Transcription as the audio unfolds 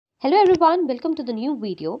Hello everyone, welcome to the new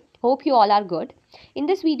video. Hope you all are good. In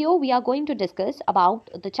this video, we are going to discuss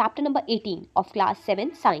about the chapter number 18 of class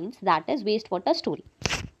 7 science, that is wastewater story.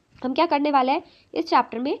 हम क्या करने वाले हैं इस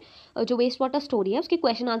chapter में जो waste water story है उसके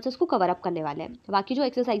क्वेश्चन आंसर्स को कवर अप करने वाले हैं। बाकी जो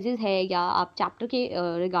एक्सरसाइजेज है या आप चैप्टर के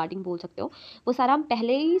रिगार्डिंग बोल सकते हो वो सारा हम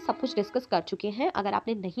पहले ही सब कुछ डिस्कस कर चुके हैं। अगर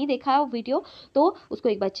आपने नहीं देखा है वो वीडियो तो उसको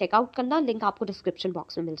एक बार चेकआउट करना, लिंक आपको डिस्क्रिप्शन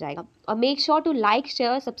बॉक्स में मिल जाएगा। और make sure to like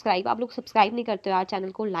share subscribe. आप लोग सब्सक्राइब नहीं करते हो यार,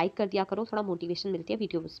 चैनल को लाइक कर दिया करो, थोड़ा मोटिवेशन मिलती है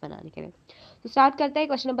वीडियोज बनाने के लिए। तो स्टार्ट करते हैं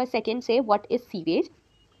क्वेश्चन नंबर 2 से, what is sewage.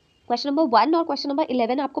 Question number 1 और क्वेश्चन नंबर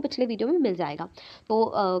 11 आपको पिछले वीडियो में मिल जाएगा।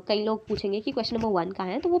 तो कई लोग पूछेंगे कि क्वेश्चन नंबर 1 कहाँ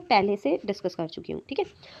है, तो वो पहले से डिस्कस कर चुकी हूँ, ठीक है।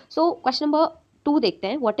 सो क्वेश्चन नंबर 2 देखते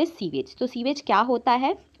हैं, व्हाट इज सीवेज। तो सीवेज क्या होता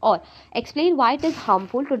है और explain why it is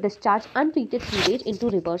harmful to discharge untreated sewage into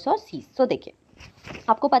reverse और सीज। सो देखिए,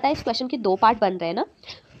 आपको पता है इस क्वेश्चन के 2 पार्ट बन रहे हैं ना।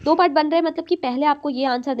 2 पार्ट बन रहे हैं मतलब कि पहले आपको ये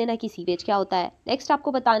आंसर देना है कि सीवेज क्या होता है, नेक्स्ट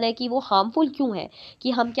आपको बताना है कि वो हार्मफुल क्यों है,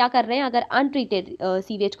 कि हम क्या कर रहे हैं अगर अनट्रीटेड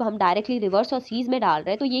सीवेज को हम डायरेक्टली रिवर्स और सीज में डाल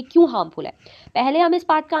रहे हैं तो ये क्यों हार्मफुल है। पहले हम इस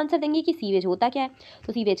पार्ट का आंसर देंगे कि सीवेज होता क्या है।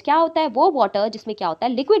 तो सीवेज क्या होता है, वो वाटर जिसमें क्या होता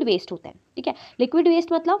है, लिक्विड वेस्ट होता है, ठीक है। लिक्विड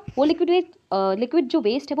वेस्ट मतलब वो लिक्विड जो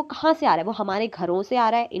वेस्ट है वो कहाँ से आ रहा है, वो हमारे घरों से आ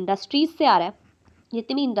रहा है, इंडस्ट्रीज से आ रहा है,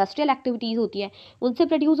 जितनी भी इंडस्ट्रियल एक्टिविटीज़ होती है उनसे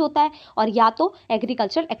प्रोड्यूस होता है, और या तो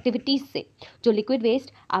एग्रीकल्चर एक्टिविटीज़ से जो लिक्विड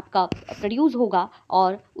वेस्ट आपका प्रोड्यूस होगा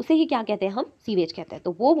और उसे ही क्या कहते हैं, हम सीवेज कहते हैं।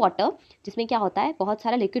 तो वो वाटर जिसमें क्या होता है, बहुत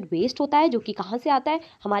सारा लिक्विड वेस्ट होता है जो कि कहाँ से आता है,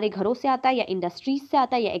 हमारे घरों से आता है या इंडस्ट्रीज से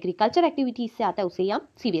आता है या एग्रीकल्चर एक्टिविटीज़ से आता है, उसे ही हम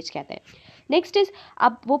सीवेज कहते हैं। नेक्स्ट इज,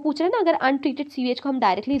 अब वो पूछ रहे हैं ना अगर अनट्रीटेड सीवेज को हम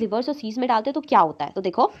डायरेक्टली रिवर्स और सीज में डालते हैं तो क्या होता है। तो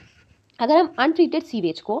देखो, अगर हम अनट्रीटेड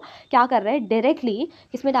सीवेज को क्या कर रहे हैं, डायरेक्टली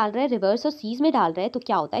किसमें डाल रहे हैं, रिवर्स और सीज में डाल रहे हैं, तो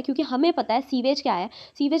क्या होता है, क्योंकि हमें पता है सीवेज क्या है,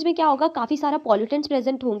 सीवेज में क्या होगा, काफ़ी सारा पॉल्यूटेंट्स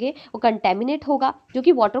प्रेजेंट होंगे, वो कंटेमिनेट होगा जो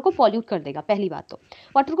कि वाटर को पॉल्यूट कर देगा। पहली बात तो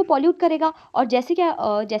वाटर को पॉल्यूट करेगा, और जैसे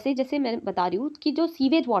क्या जैसे जैसे मैं बता रही हूँ कि जो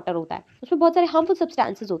सीवेज वाटर होता है उसमें बहुत सारे हार्मफुल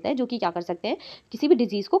सब्सटेंसेज होते हैं जो कि क्या कर सकते हैं, किसी भी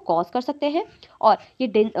डिजीज़ को कॉज कर सकते हैं, और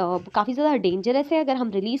ये काफ़ी ज़्यादा डेंजरस है अगर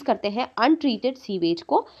हम रिलीज़ करते हैं अनट्रीटेड सीवेज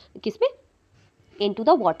को किसमें, इनटू द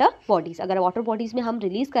वाटर बॉडीज। अगर वाटर बॉडीज में हम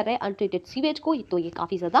रिलीज कर रहे हैं अनट्रीटेड सीवेज को तो ये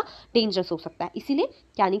काफ़ी ज़्यादा डेंजरस हो सकता है, इसीलिए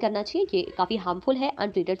क्या नहीं करना चाहिए, ये काफ़ी हार्मफुल है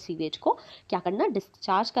अनट्रीटेड सीवेज को क्या करना,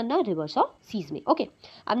 डिस्चार्ज करना रिवर्स और सीज में। ओके,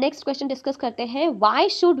 अब नेक्स्ट क्वेश्चन डिस्कस करते हैं, why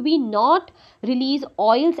should we not release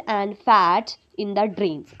oils and fats in the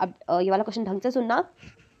drains. अब ये वाला क्वेश्चन ढंग से सुनना,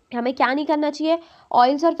 हमें क्या नहीं करना चाहिए,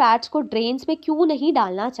 ऑयल्स और फैट्स को ड्रेन्स में क्यों नहीं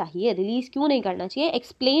डालना चाहिए, रिलीज क्यों नहीं करना चाहिए,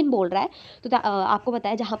 एक्सप्लेन बोल रहा है। तो आपको पता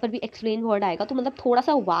है जहाँ पर भी एक्सप्लेन वर्ड आएगा तो मतलब थोड़ा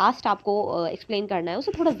सा वास्ट आपको एक्सप्लेन करना है,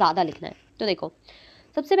 उसे थोड़ा ज़्यादा लिखना है। तो देखो,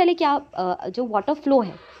 सबसे पहले क्या जो वाटर फ्लो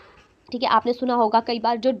है, ठीक है, आपने सुना होगा कई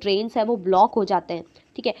बार जो ड्रेन्स है वो ब्लॉक हो जाते हैं,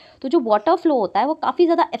 ठीक है। तो जो वाटर फ्लो होता है वो काफ़ी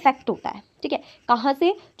ज़्यादा इफेक्ट होता है, ठीक है। कहाँ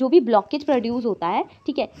से, जो भी ब्लॉकेज प्रोड्यूस होता है,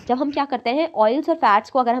 ठीक है, जब हम क्या करते हैं ऑयल्स और फैट्स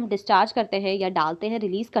को अगर हम डिस्चार्ज करते हैं या डालते हैं,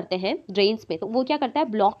 रिलीज करते हैं ड्रेन्स में, तो वो क्या करता है,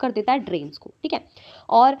 ब्लॉक कर देता है ड्रेन्स को, ठीक है।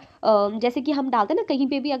 और जैसे कि हम डालते हैं ना कहीं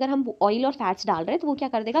पे भी अगर हम ऑयल और फैट्स डाल रहे हैं तो वो क्या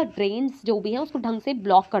कर देगा, ड्रेन्स जो भी हैं उसको ढंग से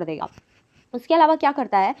ब्लॉक कर देगा। उसके अलावा क्या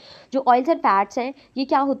करता है, जो ऑयल्स एंड फैट्स हैं ये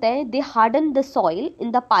क्या होता है, दे harden the soil in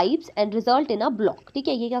the pipes and result in a block, ठीक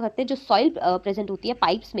है। ये क्या करते हैं, जो सॉइल प्रेजेंट होती है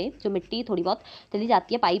पाइप्स में, जो मिट्टी थोड़ी बहुत चली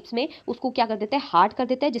जाती है पाइप्स में, उसको क्या कर देते हैं, हार्ड कर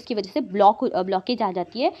देते हैं, जिसकी वजह से ब्लॉकेज आ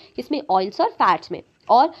जाती है इसमें ऑयल्स और फैट्स में।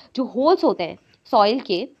 और जो होल्स होते हैं सॉइल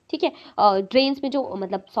के, ठीक है, ड्रेन्स में जो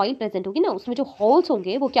मतलब सॉइल प्रेजेंट होगी ना उसमें जो होल्स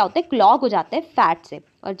होंगे वो क्या होते हैं, क्लॉग हो जाते हैं फैट से,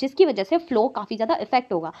 और जिसकी वजह से फ्लो काफ़ी ज़्यादा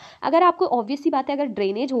इफेक्ट होगा। अगर आपको ऑब्वियस सी बात है, अगर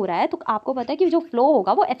ड्रेनेज हो रहा है तो आपको पता है कि जो फ्लो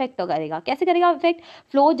होगा वो इफेक्ट करेगा। कैसे करेगा इफेक्ट,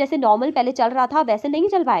 फ्लो जैसे नॉर्मल पहले चल रहा था वैसे नहीं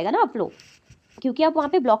चल पाएगा ना फ्लो, क्योंकि अब वहाँ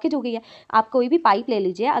पे ब्लॉकेज हो गई है। आप कोई भी पाइप ले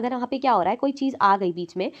लीजिए, अगर वहाँ पे क्या हो रहा है, कोई चीज़ आ गई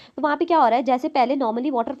बीच में, तो वहाँ पे क्या हो रहा है, जैसे पहले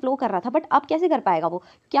नॉर्मली वाटर फ्लो कर रहा था बट अब कैसे कर पाएगा वो,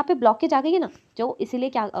 क्योंकि यहाँ पे ब्लॉकेज आ गई है ना, जो इसीलिए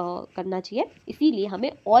क्या करना चाहिए, इसीलिए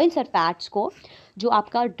हमें ऑयल्स और फैट्स को जो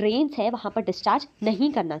आपका ड्रेन्स है वहाँ पर डिस्चार्ज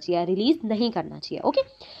नहीं करना चाहिए, रिलीज नहीं करना चाहिए। ओके,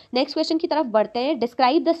 नेक्स्ट क्वेश्चन की तरफ बढ़ते हैं,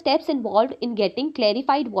 describe the steps involve in getting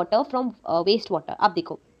clarified water from waste water. अब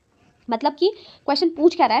देखो, मतलब कि क्वेश्चन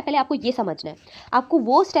पूछ क्या रहा है, पहले आपको ये समझना है, आपको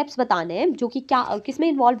वो स्टेप्स बताने हैं जो कि क्या किस में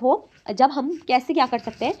इन्वॉल्व हो, जब हम कैसे क्या कर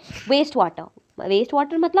सकते हैं, वेस्ट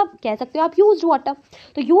वाटर मतलब कह सकते हो आप यूज्ड वाटर।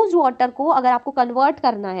 तो यूज्ड वाटर को अगर आपको कन्वर्ट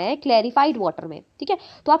करना है क्लैरिफाइड वाटर में, ठीक है,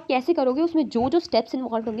 तो आप कैसे करोगे, उसमें जो जो स्टेप्स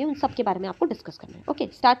इन्वॉल्व होंगे उन सब के बारे में आपको डिस्कस करना है। ओके,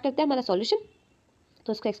 स्टार्ट करते हैं हमारा सॉल्यूशन।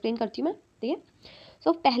 तो उसको एक्सप्लेन करती हूँ मैं, ठीक है।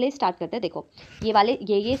 सो पहले स्टार्ट करते हैं, देखो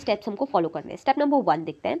ये स्टेप्स हमको फॉलो करने हैं। स्टेप नंबर 1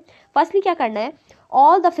 देखते हैं। फर्स्टली क्या करना है,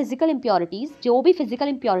 ऑल द फिजिकल इम्प्योरिटीज़, जो भी फिजिकल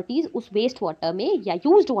इम्प्योरिटीज़ उस वेस्ट वाटर में या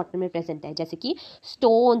यूज्ड वाटर में प्रेजेंट है, जैसे कि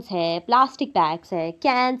स्टोन्स हैं, प्लास्टिक बैग्स हैं,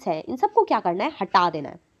 कैंस हैं, इन सबको क्या करना है, हटा देना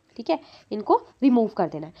है। ठीक है, इनको रिमूव कर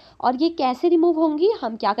देना है। और ये कैसे रिमूव होंगी,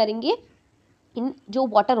 हम क्या करेंगे, इन जो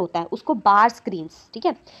वाटर होता है उसको बार स्क्रीन्स, ठीक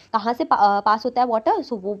है, कहाँ से पास होता है वाटर,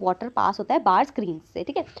 सो वो वाटर पास होता है बार स्क्रीन्स से,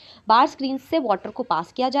 ठीक है, बार स्क्रीन्स से वाटर को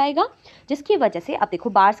पास किया जाएगा, जिसकी वजह से अब देखो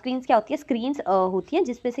बार स्क्रीन्स क्या होती है, स्क्रीन्स होती है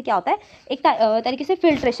जिसमें से क्या होता है, एक तरीके से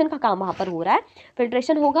फिल्ट्रेशन का काम वहाँ पर हो रहा है।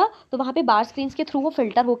 फिल्ट्रेशन होगा तो वहाँ पे बार स्क्रीन्स के थ्रू वो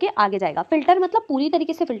फिल्टर होके आगे जाएगा। फिल्टर मतलब पूरी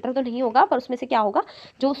तरीके से फिल्टर तो नहीं होगा, पर उसमें से क्या होगा,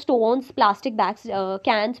 जो स्टोन्स, प्लास्टिक बैग्स,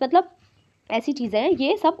 कैंस, मतलब ऐसी चीज़ें हैं,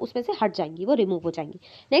 ये सब उसमें से हट जाएंगी, वो रिमूव हो जाएंगी।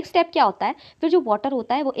 नेक्स्ट स्टेप क्या होता है, फिर जो वाटर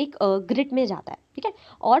होता है वो एक ग्रिट में जाता है, ठीक है,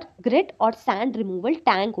 और ग्रिट और सैंड रिमूवल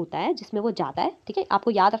टैंक होता है जिसमें वो जाता है, ठीक है।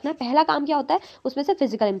 आपको याद रखना है पहला काम क्या होता है, उसमें से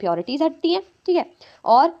फिजिकल इंप्योरिटीज हटती हैं, ठीक है,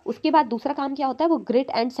 और उसके बाद दूसरा काम क्या होता है, वो grit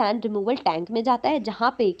and sand removal tank में जाता है,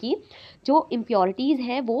 जहाँ पे कि जो इम्प्योरिटीज़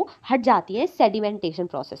हैं वो हट जाती हैं सेडिमेंटेशन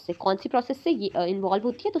प्रोसेस से। कौन सी प्रोसेस से ये इन्वॉल्व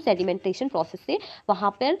होती है, तो सेडिमेंटेशन प्रोसेस से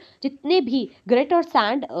वहाँ पर जितने भी ग्रिट और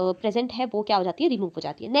सैंड प्रेजेंट है वो क्या हो जाती है, रिमूव हो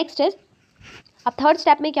जाती है। नेक्स्ट इज, अब थर्ड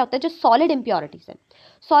स्टेप में क्या होता है, जो सॉलिड इम्प्योरिटीज़ है,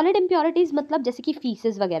 सॉलिड इम्प्योरिटीज़ मतलब जैसे कि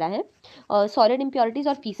फीसेस वगैरह हैं, सॉलिड इम्प्योरिटीज़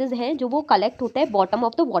और फीसेस हैं जो वो कलेक्ट होते हैं बॉटम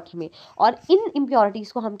ऑफ द वाटर में, और इन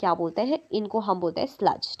इम्प्योरिटीज़ को हम क्या बोलते हैं, इनको हम बोलते हैं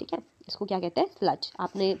स्लज, ठीक है, इसको क्या कहते हैं, स्लज।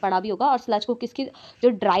 आपने पढ़ा भी होगा। और स्लज को किसकी, जो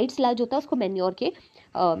ड्राइड स्लज होता है उसको मैन्योर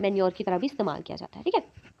की तरह भी इस्तेमाल किया जाता है, ठीक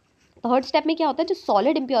है। थर्ड स्टेप में क्या होता है, जो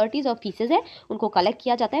सॉलिड इंप्योरिटीज और फीसेस है उनको कलेक्ट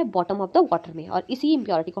किया जाता है बॉटम ऑफ द वाटर में, और इसी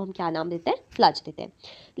इंप्योरिटी को हम क्या नाम देते हैं, स्लज देते हैं।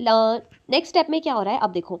 नेक्स्ट स्टेप में क्या हो रहा है,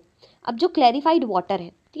 अब देखो, अब जो क्लैरिफाइड वाटर है,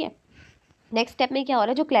 ठीक है, नेक्स्ट स्टेप में क्या हो रहा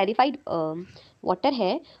है, जो क्लैरिफाइड वाटर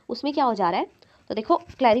है उसमें क्या हो जा रहा है, तो देखो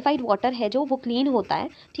क्लैरिफाइड वाटर है जो वो क्लीन होता है,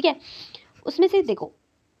 ठीक है, उसमें से देखो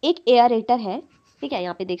एक एयरेटर है, ठीक है,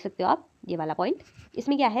 यहाँ पे देख सकते हो आप ये वाला पॉइंट,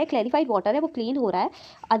 इसमें क्या है, क्लैरिफाइड वाटर है वो क्लीन हो रहा है,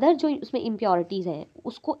 अदर जो उसमें इम्प्योरिटीज़ हैं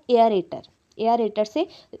उसको एयरेटर से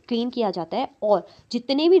क्लीन किया जाता है, और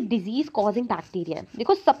जितने भी डिजीज़ कॉजिंग बैक्टीरिया हैं,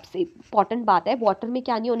 देखो सबसे इंपॉर्टेंट बात है, वाटर में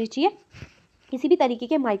क्या नहीं होनी चाहिए, किसी भी तरीके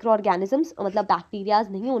के माइक्रो ऑर्गेनिजम्स, मतलब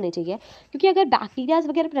बैक्टीरियाज नहीं होने चाहिए, क्योंकि अगर बैक्टीरियाज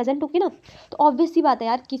वगैरह प्रेजेंट होगी ना तो ऑब्वियस सी बात है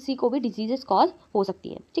यार, किसी को भी डिजीजेस कॉज हो सकती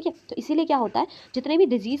हैं, ठीक है। तो इसीलिए क्या होता है, जितने भी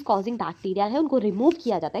डिजीज कॉजिंग बैक्टीरिया है उनको रिमूव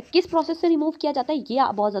किया जाता है। किस प्रोसेस से रिमूव किया जाता है,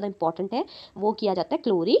 ये बहुत ज़्यादा इंपॉर्टेंट है, वो किया जाता है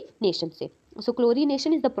क्लोरीनेशन से। So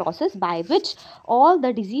chlorination is the process by which all the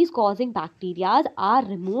disease causing bacteria are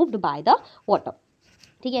removed by the water,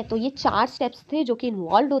 ठीक है। तो ये 4 स्टेप्स थे जो कि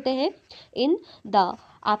इन्वॉल्व होते हैं इन द,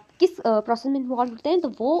 आप किस प्रोसेस में इन्वॉल्व होते हैं, तो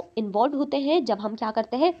वो इन्वॉल्व होते हैं जब हम क्या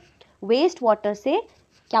करते हैं, वेस्ट वाटर से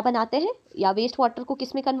क्या बनाते हैं, या वेस्ट वाटर को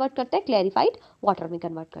किस में कन्वर्ट करते हैं, क्लैरिफाइड वाटर में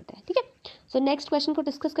कन्वर्ट करते हैं, ठीक है। सो नेक्स्ट क्वेश्चन को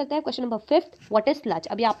डिस्कस करते हैं, question number 5, what is sludge.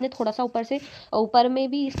 अभी आपने थोड़ा सा ऊपर में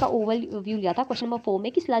भी इसका ओवरव्यू लिया था क्वेश्चन नंबर 4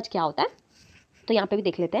 में कि स्लज क्या होता है, तो यहाँ पे भी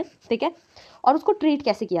देख लेते हैं, ठीक है। और उसको ट्रीट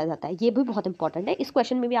कैसे किया जाता है, ये भी बहुत इंपॉर्टेंट है। इस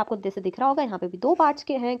क्वेश्चन में भी आपको जैसे दिख रहा होगा, यहाँ पे भी 2 पार्ट्स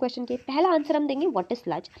के हैं क्वेश्चन के। पहला आंसर हम देंगे व्हाट इज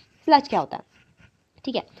स्लज, स्लज क्या होता है,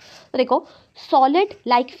 ठीक है। तो देखो, solid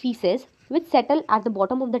like faeces which settle at the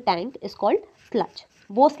bottom of the tank is called sludge.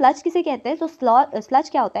 वो स्लज किसे कहते हैं, तो स्लज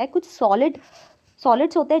क्या होता है, कुछ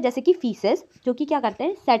सॉलिड्स होते हैं जैसे कि फीसेस, जो कि क्या करते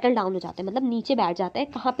हैं, सेटल डाउन हो जाते हैं, मतलब नीचे बैठ जाते हैं,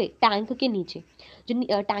 कहाँ पे, टैंक के नीचे,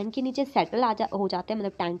 जो टैंक के नीचे सेटल हो जाते हैं,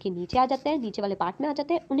 मतलब टैंक के नीचे आ जाते हैं, नीचे वाले पार्ट में आ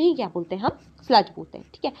जाते हैं, उन्हें क्या बोलते हैं, हम स्लज बोलते हैं,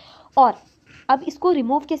 ठीक है। और अब इसको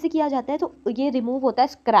रिमूव कैसे किया जाता है, तो ये रिमूव होता है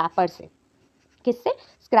स्क्रैपर से। किससे,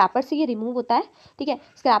 स्क्रैपर से ये रिमूव होता है, ठीक है।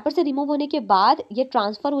 स्क्रैपर से रिमूव होने के बाद ये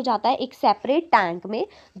ट्रांसफ़र हो जाता है एक सेपरेट टैंक में,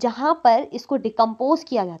 जहाँ पर इसको डिकम्पोज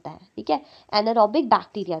किया जाता है, ठीक है, एनारोबिक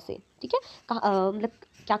बैक्टीरिया से, ठीक है। मतलब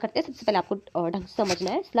क्या करते हैं, सबसे पहले आपको ढंग से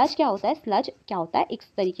समझना है, स्लज क्या होता है, स्लज क्या होता है, एक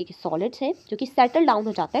तरीके के सॉलिड्स हैं जो कि सेटल डाउन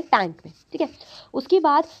हो जाता है टैंक में, ठीक है। उसके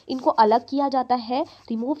बाद इनको अलग किया जाता है,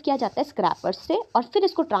 रिमूव किया जाता है स्क्रैपर से, और फिर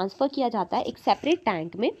इसको ट्रांसफ़र किया जाता है एक सेपरेट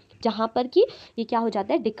टैंक में, जहाँ पर कि ये क्या हो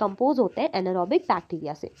जाता है, डिकम्पोज होते हैं एनारोबिक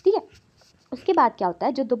बैक्टीरिया से, ठीक है। उसके बाद क्या होता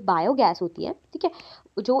है, जो बायोगैस होती है, ठीक है,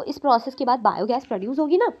 जो इस प्रोसेस के बाद बायोगैस प्रोड्यूस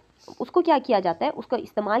होगी ना, उसको क्या किया जाता है, उसका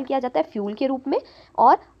इस्तेमाल किया जाता है फ्यूल के रूप में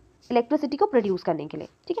और इलेक्ट्रिसिटी को प्रोड्यूस करने के लिए,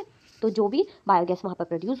 ठीक है। तो जो भी बायोगैस वहाँ पर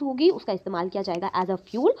प्रोड्यूस होगी उसका इस्तेमाल किया जाएगा एज अ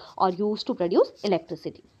फ्यूल और यूज टू प्रोड्यूस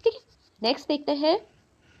इलेक्ट्रिसिटी, ठीक है। नेक्स्ट देखते हैं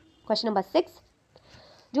क्वेश्चन नंबर 6,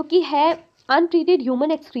 जो कि है untreated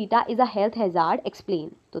human excreta is a health hazard,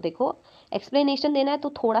 explain. तो देखो, एक्सप्लेनेशन देना है तो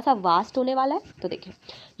थोड़ा सा वास्ट होने वाला है, तो देखिए,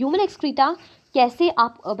 ह्यूमन एक्सक्रीटा कैसे,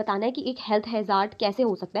 आप बताना है कि एक हेल्थ हैजार्ड कैसे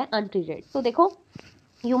हो सकता है अनट्रीटेड। तो देखो,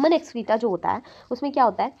 ह्यूमन एक्सक्रीटा जो होता है उसमें क्या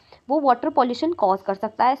होता है, वो वाटर पॉल्यूशन कॉज कर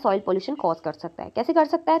सकता है, सॉइल पॉल्यूशन कॉज कर सकता है। कैसे कर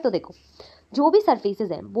सकता है, तो देखो, जो भी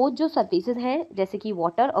सर्फेसेज हैं, वो जो सर्फेसेज हैं जैसे कि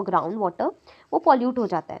वाटर और ग्राउंड वाटर, वो पॉल्यूट हो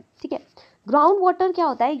जाता है, ठीक है। ग्राउंड वाटर क्या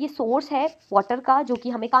होता है, ये सोर्स है वाटर का, जो कि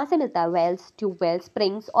हमें कहाँ से मिलता है, वेल्स, ट्यूबवेल्स,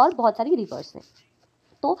 स्प्रिंग्स और बहुत सारी रिवर्स हैं।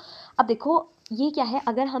 तो अब देखो, ये क्या है,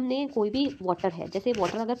 अगर हमने कोई भी वाटर है, जैसे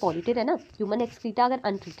वाटर अगर पॉल्यूटेड है ना, ह्यूमन एक्सक्रीटा अगर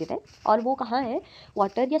अनट्रीटेड है और वो कहाँ है,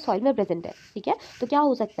 वाटर या सॉइल में प्रेजेंट है, ठीक है, तो क्या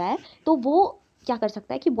हो सकता है, तो वो क्या कर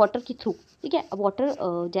सकता है कि वाटर के थ्रू, ठीक है, वाटर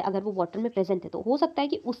अगर वो वाटर में प्रेजेंट है तो हो सकता है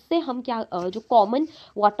कि उससे हम क्या जो कॉमन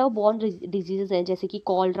वाटर बॉर्न डिजीजेज हैं, जैसे कि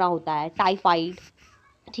कॉलरा होता है, टाइफाइड,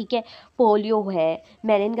 ठीक है, पोलियो है,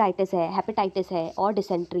 मेनिनगाइटिस है, हेपेटाइटिस है और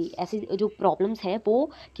डिसेंट्री, ऐसी जो प्रॉब्लम्स हैं वो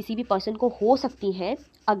किसी भी पर्सन को हो सकती हैं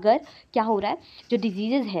अगर क्या हो रहा है, जो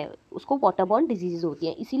डिजीज़ेज हैं उसको वाटरबॉर्न डिजीज़ होती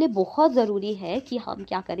हैं। इसीलिए बहुत ज़रूरी है कि हम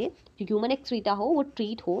क्या करें, जो ह्यूमन एक्सक्रीटा हो वो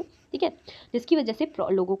ट्रीट हो, ठीक है, जिसकी वजह से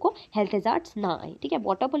लोगों को हेल्थ हैज़ार्ड्स ना आए, ठीक है।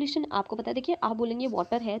 वाटर पोल्यूशन आपको पता है, देखिए आप बोलेंगे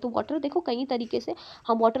वाटर है तो वाटर देखो कई तरीके से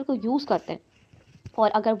हम वाटर को यूज़ करते हैं, और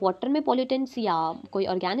अगर वाटर में पॉल्यूटेंट्स या कोई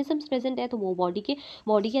ऑर्गेनिजम्स प्रेजेंट है तो वो बॉडी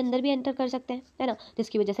के अंदर भी एंटर कर सकते हैं, है ना,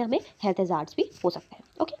 जिसकी वजह से हमें हेल्थ हैज़ार्ड्स भी हो सकते हैं।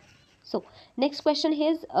 Okay, so next question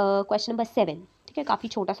is question number 7, ठीक है, काफ़ी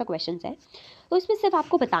छोटा सा क्वेश्चन है, तो इसमें सिर्फ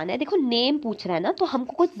आपको बताना है, देखो नेम पूछ रहा है ना, तो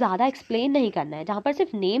हमको कुछ ज़्यादा एक्सप्लेन नहीं करना है, जहाँ पर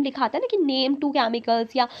सिर्फ नेम लिखा आता है ना कि नेम 2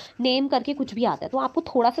 केमिकल्स या नेम करके कुछ भी आता है, तो आपको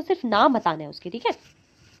थोड़ा सा सिर्फ नाम बताना है उसके, ठीक है।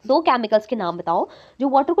 2 केमिकल्स के नाम बताओ जो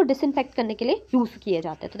वाटर को डिसइंफेक्ट करने के लिए यूज़ किए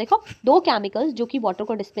जाते हैं। तो देखो 2 केमिकल्स जो कि वाटर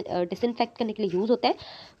को डिसइंफेक्ट करने के लिए यूज़ होते हैं,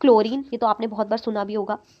 क्लोरीन, ये तो आपने बहुत बार सुना भी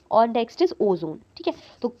होगा, और नेक्स्ट इज ओजोन, ठीक है।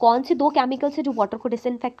 तो कौन से 2 केमिकल्स है जो वाटर को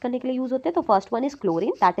डिसइंफेक्ट करने के लिए यूज़ होते हैं, तो first one is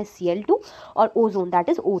chlorine, that is Cl2, और ओजोन दैट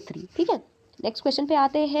इज O3, ठीक है। नेक्स्ट क्वेश्चन पे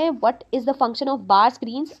आते हैं, what is the function of bar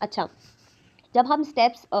screens. अच्छा, जब हम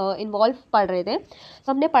स्टेप्स इन्वॉल्व पढ़ रहे थे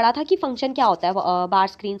तो हमने पढ़ा था कि फंक्शन क्या होता है बार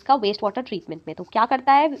स्क्रीन्स का वेस्ट वाटर ट्रीटमेंट में। तो क्या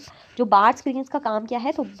करता है, जो बार स्क्रीन्स का काम क्या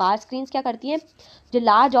है, तो बार स्क्रीन्स क्या करती हैं, जो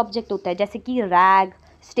लार्ज ऑब्जेक्ट होता है जैसे कि rag,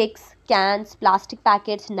 sticks, cans, plastic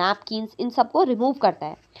packets, napkins, इन सबको रिमूव करता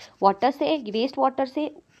है वाटर से, वेस्ट वाटर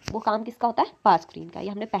से। वो काम किसका होता है, बार स्क्रीन का। ये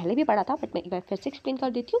हमने पहले भी पढ़ा था बट मैं एक बार फिर से एक्सप्लेन कर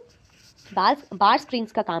देती हूँ। बार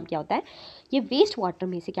स्क्रीन्स का काम क्या होता है, ये वेस्ट वाटर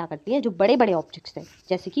में से क्या करती है, जो बड़े बड़े ऑब्जेक्ट्स हैं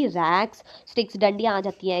जैसे कि रैक्स, स्टिक्स, डंडियाँ आ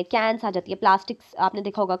जाती हैं, कैंस आ जाती है, प्लास्टिक्स आपने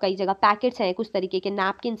देखा होगा कई जगह, पैकेट्स हैं, कुछ तरीके के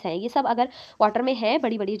नैपकिन्स हैं, ये सब अगर वाटर में है,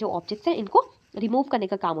 बड़ी बड़ी जो ऑब्जेक्ट्स हैं, इनको रिमूव करने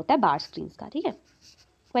का काम होता है बार स्क्रीन्स का, ठीक है।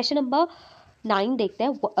 क्वेश्चन नंबर 9 देखते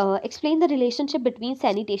हैं, explain the relationship between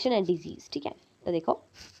sanitation and disease, ठीक है। तो देखो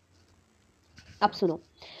अब सुनो,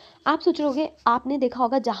 आप सोच रहोगे, आपने देखा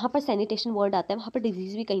होगा जहाँ पर सैनिटेशन वर्ड आता है वहाँ पर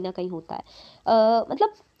डिजीज़ भी कहीं ना कहीं होता है।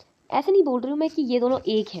 मतलब ऐसे नहीं बोल रही हूँ मैं कि ये दोनों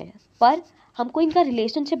एक हैं, पर हमको इनका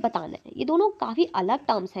रिलेशनशिप बताना है। ये दोनों काफ़ी अलग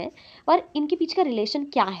टर्म्स हैं, पर इनके पीछे का रिलेशन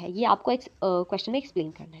क्या है ये आपको एक क्वेश्चन में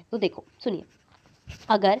एक्सप्लेन करना है। तो देखो सुनिए,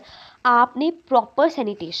 अगर आपने प्रॉपर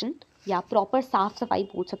सैनिटेशन या प्रॉपर साफ सफाई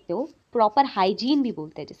बोल सकते हो, प्रॉपर हाइजीन भी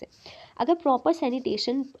बोलते हैं जिसे, अगर प्रॉपर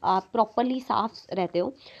सैनिटेशन आप प्रॉपरली साफ रहते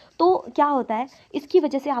हो तो क्या होता है, इसकी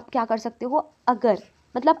वजह से आप क्या कर सकते हो, अगर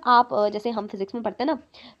मतलब आप जैसे हम फिजिक्स में पढ़ते हैं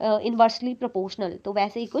ना इन्वर्सली प्रोपोर्शनल, तो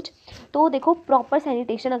वैसे ही कुछ। तो देखो प्रॉपर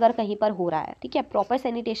सैनिटेशन अगर कहीं पर हो रहा है, ठीक है, प्रॉपर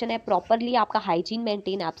सैनिटेशन है, प्रॉपरली आपका हाइजीन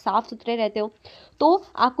मेंटेन, आप साफ सुथरे रहते हो, तो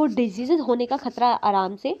आपको डिजीजेज होने का खतरा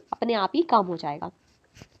आराम से अपने आप ही कम हो जाएगा।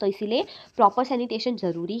 तो इसीलिए प्रॉपर सैनिटेशन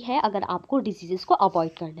ज़रूरी है अगर आपको डिजीज़ेस को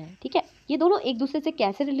अवॉइड करना है, ठीक है। ये दोनों एक दूसरे से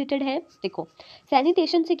कैसे रिलेटेड है, देखो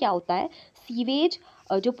सैनिटेशन से क्या होता है, सीवेज,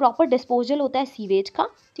 जो प्रॉपर डिस्पोजल होता है सीवेज का,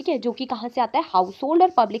 ठीक है, जो कि कहाँ से आता है, हाउस होल्ड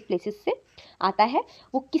और पब्लिक प्लेसेस से आता है,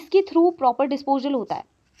 वो किसके थ्रू प्रॉपर डिस्पोजल होता है,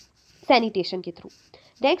 सैनिटेशन के through.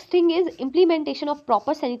 Next thing is implementation of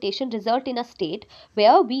proper sanitation result in a state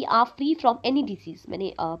where we are free from any disease।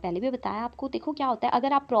 मैंने पहले भी बताया आपको, देखो क्या होता है,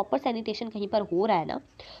 अगर आप प्रॉपर सैनिटेशन कहीं पर हो रहा है ना,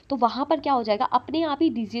 तो वहाँ पर क्या हो जाएगा, अपने आप ही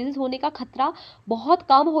डिजीज होने का खतरा बहुत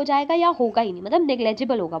कम हो जाएगा, या होगा ही नहीं, मतलब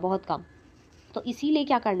नेग्लेजिबल होगा, बहुत कम। तो इसीलिए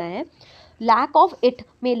क्या करना है, lack of it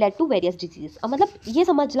may led to various disease. मतलब ये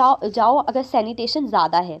समझ जाओ अगर सैनिटेशन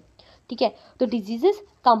ज़्यादा है, ठीक है, तो डिजीजेस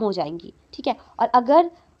कम हो जाएंगी, ठीक है, और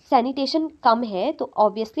अगर सैनिटेशन कम है तो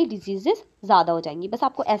ऑब्वियसली डिजीजेस ज़्यादा हो जाएंगी। बस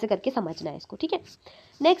आपको ऐसे करके समझना है इसको, ठीक है।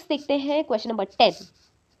 नेक्स्ट देखते हैं क्वेश्चन नंबर 10,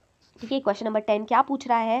 ठीक है। क्वेश्चन नंबर 10 क्या पूछ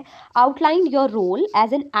रहा है, outline your role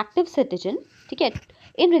as an active citizen, ठीक है,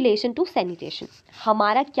 इन रिलेशन टू सैनिटेशन।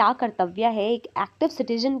 हमारा क्या कर्तव्य है एक एक्टिव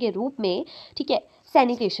सिटीजन के रूप में, ठीक है,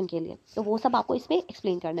 सैनिटेशन के लिए, तो वो सब आपको इसमें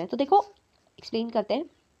एक्सप्लेन करना है। तो देखो एक्सप्लेन करते हैं,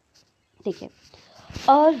 देखिए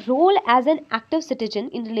role as an active citizen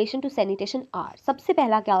in relation to sanitation are, सबसे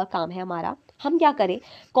पहला क्या काम है हमारा, हम क्या करें,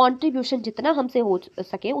 कंट्रीब्यूशन जितना हमसे हो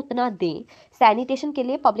सके उतना दें सैनिटेशन के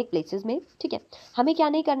लिए पब्लिक प्लेसेस में, ठीक है। हमें क्या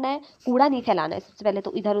नहीं करना है, कूड़ा नहीं फैलाना है सबसे पहले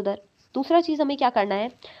तो इधर उधर। दूसरा चीज़ हमें क्या करना है,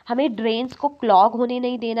 हमें ड्रेन्स को क्लॉग होने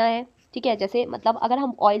नहीं देना है, ठीक है, जैसे मतलब अगर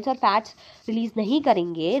हम ऑयल्स और फैट्स रिलीज नहीं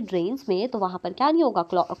करेंगे ड्रेन्स में तो वहाँ पर क्या नहीं होगा,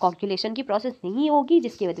 कॉर्कुलेशन की प्रोसेस नहीं होगी,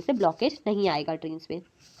 जिसकी वजह से ब्लॉकेज नहीं आएगा ड्रेन्स में।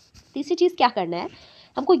 तीसरी चीज़ क्या करना है,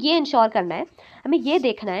 हमको ये इंश्योर करना है, हमें ये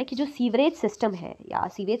देखना है कि जो सीवरेज सिस्टम है या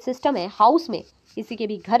सीवेज सिस्टम है हाउस में, किसी के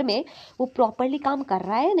भी घर में, वो प्रॉपरली काम कर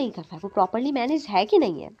रहा है या नहीं कर रहा है, वो प्रॉपरली मैनेज है कि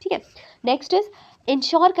नहीं है। ठीक है, नेक्स्ट इज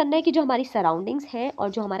इंश्योर करना है कि जो हमारी सराउंडिंग्स हैं और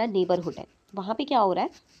जो हमारा नेबरहुड है वहाँ पे क्या हो रहा है,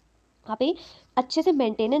 वहाँ पे अच्छे से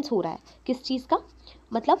मेंटेनेंस हो रहा है। किस चीज़ का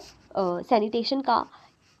मतलब, सैनिटेशन का,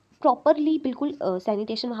 प्रॉपरली बिल्कुल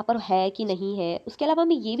सैनिटेशन वहाँ पर है कि नहीं है। उसके अलावा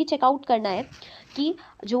हमें ये भी चेकआउट करना है कि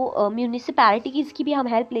जो म्यूनिसिपैलिटीज़ की भी हम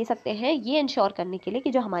हेल्प ले सकते हैं ये इंश्योर करने के लिए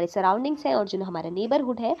कि जो हमारे सराउंडिंग्स हैं और जो हमारा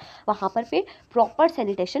नेबरहुड है वहाँ पर पे प्रॉपर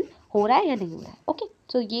सैनिटेशन हो रहा है या नहीं हो रहा है। ओके,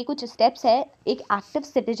 सो ये कुछ स्टेप्स है एक एक्टिव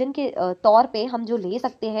सिटीजन के तौर पे हम जो ले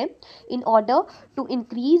सकते हैं in order to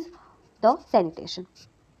increase the sanitation.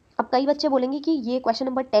 अब कई बच्चे बोलेंगे कि ये क्वेश्चन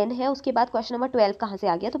नंबर 10 है, उसके बाद क्वेश्चन नंबर 12 कहाँ से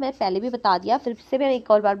आ गया। तो मैंने पहले भी बता दिया, फिर से मैं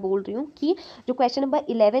एक और बार बोल रही हूँ कि जो क्वेश्चन नंबर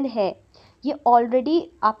 11 है ये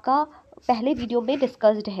ऑलरेडी आपका पहले वीडियो में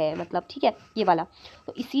डिस्कस्ड है, मतलब ठीक है ये वाला,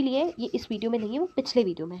 तो इसीलिए ये इस वीडियो में नहीं है, वो पिछले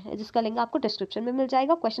वीडियो में है जिसका लिंक आपको डिस्क्रिप्शन में मिल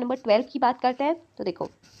जाएगा। क्वेश्चन नंबर 12 की बात करते हैं तो देखो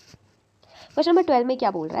क्वेश्चन नंबर 12 में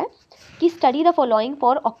क्या बोल रहा है कि study the following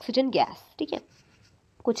for oxygen gas. ठीक है,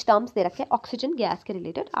 कुछ टर्म्स दे रखे हैं ऑक्सीजन गैस के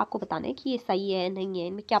रिलेटेड, आपको बताना है कि ये सही है नहीं है,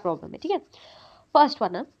 इनमें क्या प्रॉब्लम है। ठीक है, फर्स्ट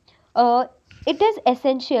वन ना, इट इज़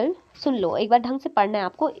एसेंशियल, सुन लो एक बार ढंग से पढ़ना है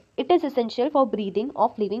आपको। It is essential for breathing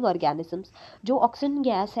of living organisms. जो ऑक्सीजन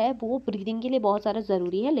गैस है वो ब्रीदिंग के लिए बहुत ज़्यादा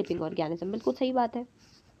ज़रूरी है लिविंग ऑर्गेनिज्म, बिल्कुल सही बात है।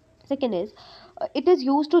 Second is it is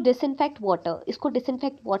use to disinfect water. इसको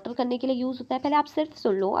डिसइनफेक्ट वाटर करने के लिए यूज़ होता है। पहले आप सिर्फ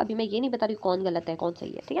सुन लो, अभी मैं ये नहीं बता रही कौन गलत है कौन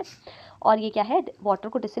सही है। ठीक है, और ये क्या है, वाटर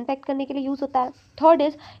को डिसइनफेक्ट करने के लिए यूज़ होता है। Third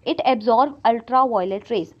is it absorb ultra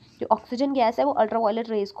violet rays. जो ऑक्सीजन गैस है वो अल्ट्रा वायलेट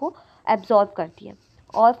रेज को एब्जॉर्ब करती है।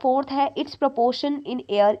 और फोर्थ है it's proportion in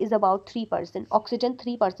air is about 3%। Oxygen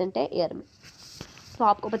 3% है एयर में। तो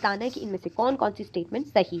आपको बताना है कि इनमें से कौन कौन सी स्टेटमेंट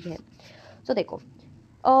सही है। तो देखो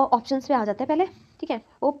ऑप्शंस पे आ जाते हैं पहले। ठीक है,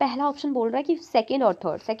 वो पहला ऑप्शन बोल रहा है कि सेकंड और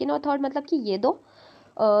थर्ड। सेकंड और थर्ड मतलब कि ये दो,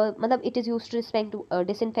 मतलब it is use to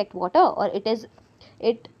disinfect water और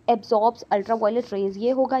it absorbs ultra violet rays,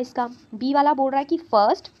 ये होगा इसका। बी वाला बोल रहा है कि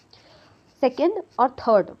फर्स्ट, सेकंड और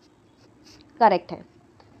थर्ड करेक्ट है।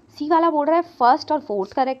 सी वाला बोल रहा है फर्स्ट और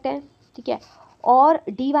फोर्थ करेक्ट है। ठीक है, और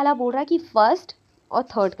डी वाला बोल रहा है कि फर्स्ट और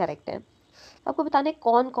थर्ड करेक्ट है। तो आपको बताना है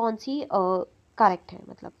कौन कौन सी करेक्ट है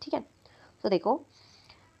मतलब। ठीक है, तो देखो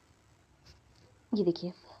ये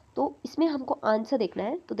देखिए, तो इसमें हमको आंसर देखना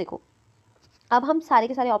है। तो देखो अब हम सारे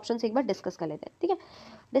के सारे ऑप्शन एक बार डिस्कस कर लेते हैं। ठीक है,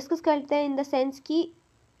 डिस्कस करते हैं इन द सेंस कि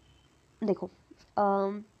देखो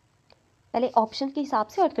पहले ऑप्शन के हिसाब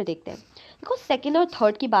से और फिर देखते हैं। देखो सेकंड और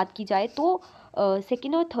थर्ड की बात की जाए तो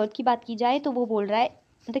सेकंड और थर्ड की बात की जाए तो वो बोल रहा है,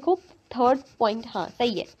 देखो थर्ड पॉइंट हाँ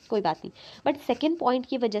सही है कोई बात नहीं, बट सेकंड पॉइंट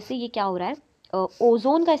की वजह से ये क्या हो रहा है,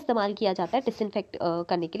 ओजोन का इस्तेमाल किया जाता है डिसइनफेक्ट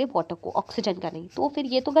करने के लिए वाटर को, ऑक्सीजन का नहीं, तो फिर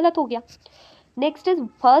ये तो गलत हो गया। नेक्स्ट इज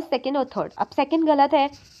फर्स्ट, सेकंड और थर्ड। अब सेकंड गलत है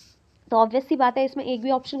तो ऑब्वियस सी बात है इसमें एक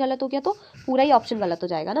भी ऑप्शन गलत हो गया तो पूरा ही ऑप्शन गलत हो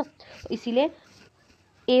जाएगा ना, तो इसीलिए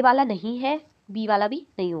ए वाला नहीं है, बी वाला भी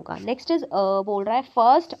नहीं होगा। नेक्स्ट इज बोल रहा है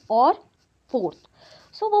फर्स्ट और फोर्थ।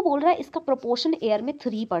 सो वो बोल रहा है इसका प्रोपोर्शन एयर में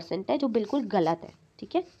 3% है, जो बिल्कुल गलत है।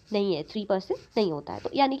 ठीक है, नहीं है 3% नहीं होता है, तो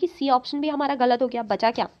यानी कि सी ऑप्शन भी हमारा गलत हो गया।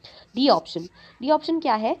 बचा क्या, डी ऑप्शन। डी ऑप्शन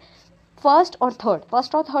क्या है, फर्स्ट और थर्ड।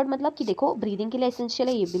 फर्स्ट और थर्ड मतलब कि देखो ब्रीदिंग के लिए एसेंशियल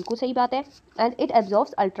है, ये बिल्कुल सही बात है। And it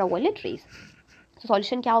absorbs ultra violet rays. तो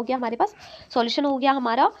सॉल्यूशन क्या हो गया हमारे पास, सॉल्यूशन हो गया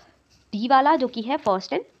हमारा डी वाला जो कि है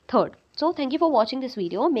first and third. So thank you for watching this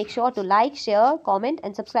video. Make sure to like, share, comment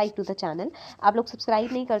and subscribe to the channel. आप लोग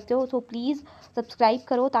सब्सक्राइब नहीं करते हो तो प्लीज़ सब्सक्राइब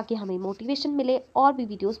करो ताकि हमें मोटिवेशन मिले और भी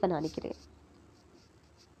वीडियोज़ बनाने के लिए।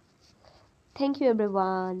 Thank you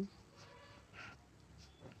everyone.